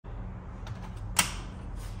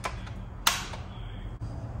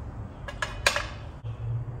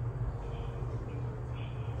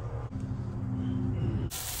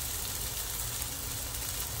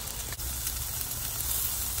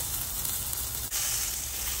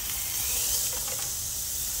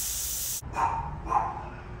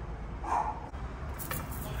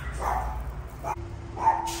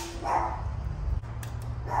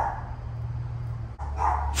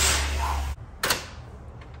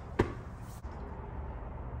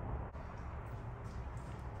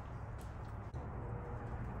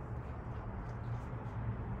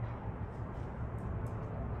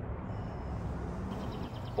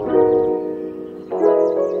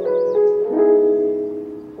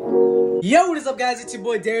Yo, what is up guys, it's your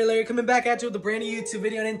boy Larry coming back at you with a brand new YouTube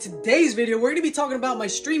video, and in today's video we're going to be talking about my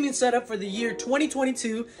streaming setup for the year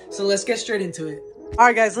 2022, so let's get straight into it.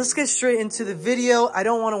 Alright guys, let's get straight into the video. I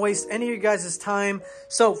don't want to waste any of you guys' time,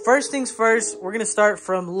 so first things first, we're going to start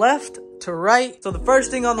from left to right. So the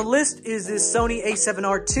first thing on the list is this Sony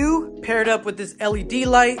a7R II paired up with this LED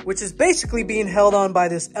light, which is basically being held on by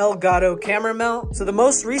this Elgato camera mount. So the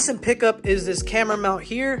most recent pickup is this camera mount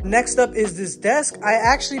here. Next up is this desk. I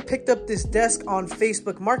actually picked up this desk on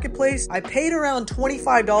Facebook Marketplace. I paid around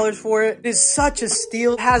 $25 for it. It is such a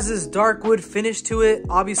steal. It has this dark wood finish to it.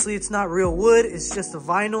 Obviously it's not real wood, it's just a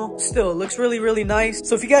vinyl. Still, it looks really nice.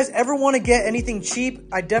 So if you guys ever want to get anything cheap,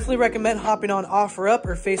 I definitely recommend hopping on OfferUp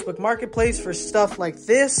or Facebook Marketplace for stuff like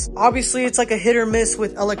this. Obviously it's like a hit or miss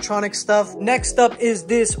with electronic stuff. Next up is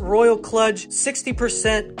this Royal Kludge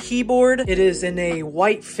 60% keyboard. It is in a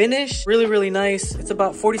white finish, really nice. It's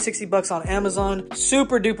about 40-60 bucks on Amazon.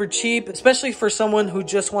 Super duper cheap, especially for someone who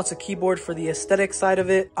just wants a keyboard for the aesthetic side of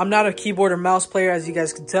it. I'm not a keyboard or mouse player, as you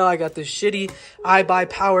guys can tell. I got this shitty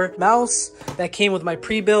iBuyPower mouse that came with my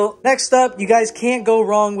pre-built. Next up, you guys can't go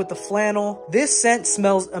wrong with the flannel. This scent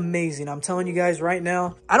smells amazing, I'm telling you guys right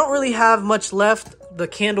now. I don't really have much left. The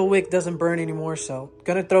candle wick doesn't burn anymore, so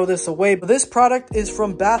gonna throw this away. But this product is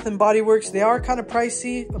from Bath & Body Works. They are kind of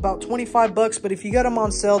pricey, about 25 bucks, but if you get them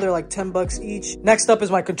on sale, they're like 10 bucks each. Next up is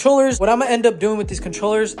my controllers. What I'm gonna end up doing with these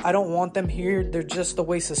controllers, I don't want them here. They're just a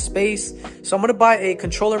waste of space. So I'm gonna buy a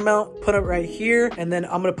controller mount, put it right here, and then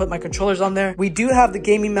I'm gonna put my controllers on there. We do have the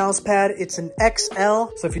gaming mouse pad. It's an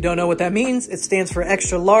XL. So if you don't know what that means, it stands for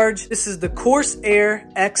extra large. This is the Corsair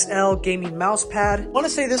XL gaming mouse pad. I wanna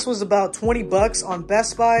say this was about 20 bucks on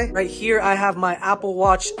Best Buy. Right here I have my Apple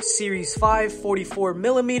Watch Series 5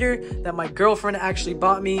 44mm that my girlfriend actually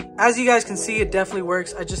bought me. As you guys can see, it definitely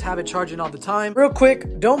works. I just have it charging all the time. Real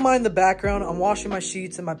quick, don't mind the background. I'm washing my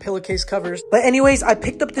sheets and my pillowcase covers. But anyways, I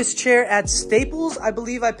picked up this chair at Staples. I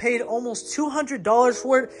believe I paid almost $200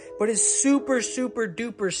 for it, but it's super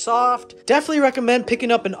duper soft. Definitely recommend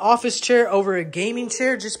picking up an office chair over a gaming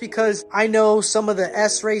chair, just because I know some of the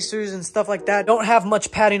S racers and stuff like that don't have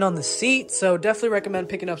much padding on the seat. So definitely recommend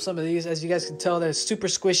picking up some of these. As you guys can tell, they're super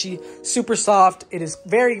squishy, super soft. It is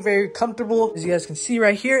very comfortable. As you guys can see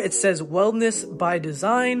right here, it says wellness by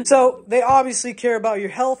design. So they obviously care about your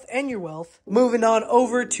health and your wealth. Moving on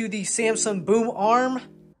over to the Samsung Boom Arm.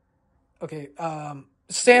 Okay,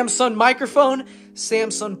 Samsung microphone,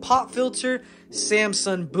 Samsung pop filter,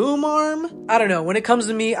 Samsung Boom Arm. I don't know. When it comes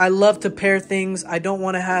to me, I love to pair things. I don't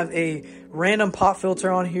want to have a random pop filter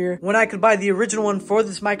on here when I could buy the original one for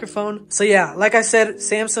this microphone. So yeah, like I said,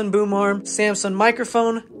 Samsung Boom Arm, Samsung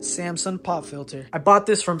microphone, Samsung pop filter. I bought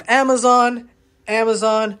this from Amazon,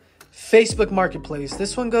 Facebook Marketplace.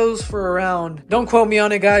 This one goes for around, don't quote me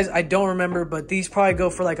on it guys, I don't remember, but these probably go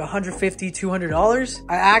for like $150, $200.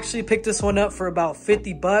 I actually picked this one up for about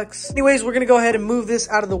 50 bucks. Anyways, we're gonna go ahead and move this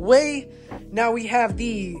out of the way. Now we have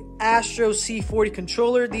the Astro C40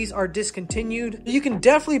 controller. These are discontinued. You can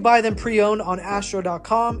definitely buy them pre-owned on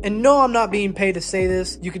astro.com. And no, I'm not being paid to say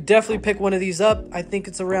this. You could definitely pick one of these up. I think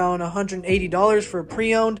it's around $180 for a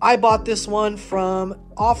pre-owned. I bought this one from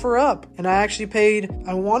OfferUp and I actually paid,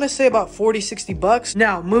 I want to say about 40-60 bucks.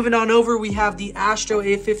 Now moving on over, we have the Astro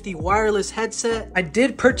A50 wireless headset. I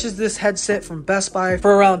did purchase this headset from Best Buy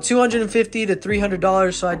for around $250 to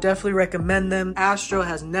 $300, so I definitely recommend them. Astro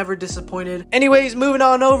has never disappointed. Anyways, moving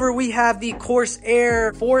on over, we have the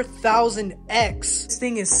Corsair 4000X. This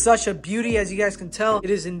thing is such a beauty. As you guys can tell, it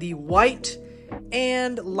is in the white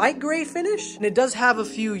and light gray finish, and it does have a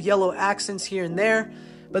few yellow accents here and there.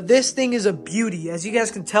 But this thing is a beauty. As you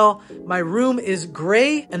guys can tell, my room is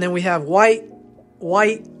gray, and then we have white,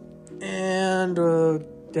 and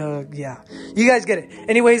yeah, you guys get it.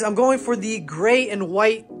 Anyways, I'm going for the gray and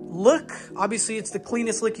white look. Obviously it's the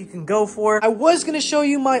cleanest look you can go for. I was gonna show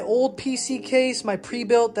you my old PC case, my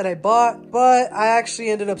pre-built that I bought, but I actually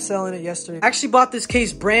ended up selling it yesterday. I actually bought this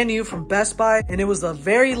case brand new from Best Buy, and it was the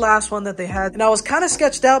very last one that they had, and I was kind of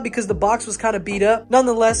sketched out because the box was kind of beat up.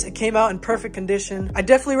 Nonetheless, it came out in perfect condition. I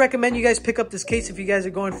definitely recommend you guys pick up this case if you guys are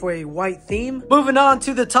going for a white theme. Moving on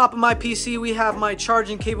to the top of my PC, we have my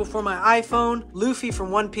charging cable for my iPhone, Luffy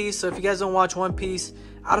from One Piece. So if you guys don't watch One Piece,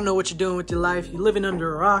 I don't know what you're doing with your life. You're living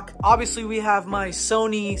under a rock. Obviously, we have my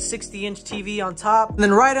Sony 60-inch TV on top. And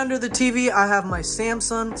then right under the TV, I have my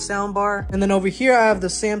Samsung soundbar. And then over here, I have the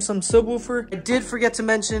Samsung subwoofer. I did forget to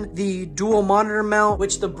mention the dual monitor mount,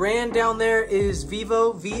 which the brand down there is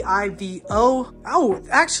Vivo, V-I-V-O. Oh,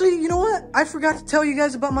 actually, you know what? I forgot to tell you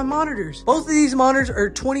guys about my monitors. Both of these monitors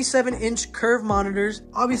are 27-inch curved monitors.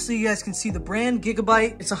 Obviously, you guys can see the brand,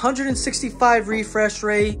 Gigabyte. It's 165 refresh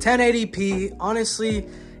rate, 1080p. Honestly,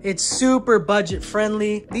 It's super budget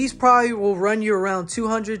friendly. These probably will run you around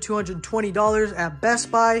 $200, $220 at Best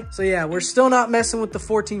Buy. So yeah, we're still not messing with the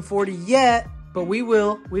 1440 yet, but we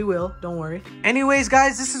will, don't worry. Anyways,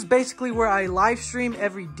 guys, this is basically where I live stream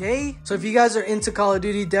every day. So if you guys are into Call of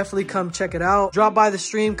Duty, definitely come check it out. Drop by the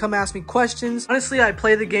stream, come ask me questions. Honestly, I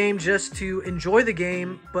play the game just to enjoy the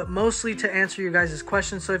game, but mostly to answer your guys'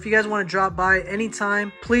 questions. So if you guys want to drop by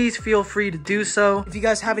anytime, please feel free to do so. If you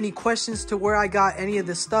guys have any questions to where I got any of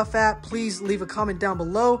this stuff at, please leave a comment down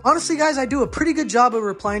below. Honestly, guys, I do a pretty good job of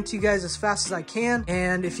replying to you guys as fast as I can.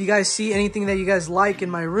 And if you guys see anything that you guys like in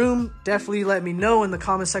my room, definitely let me know in the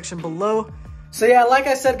comment section below. So yeah, like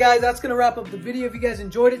I said, guys, that's gonna wrap up the video. If you guys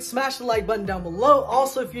enjoyed it, smash the like button down below.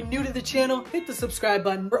 Also, if you're new to the channel, hit the subscribe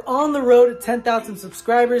button. We're on the road to 10,000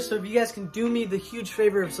 subscribers, so if you guys can do me the huge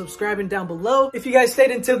favor of subscribing down below. If you guys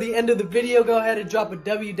stayed until the end of the video, go ahead and drop a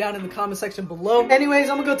W down in the comment section below.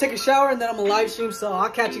 Anyways, I'm gonna go take a shower and then I'm gonna live stream, so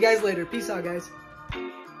I'll catch you guys later. Peace out, guys.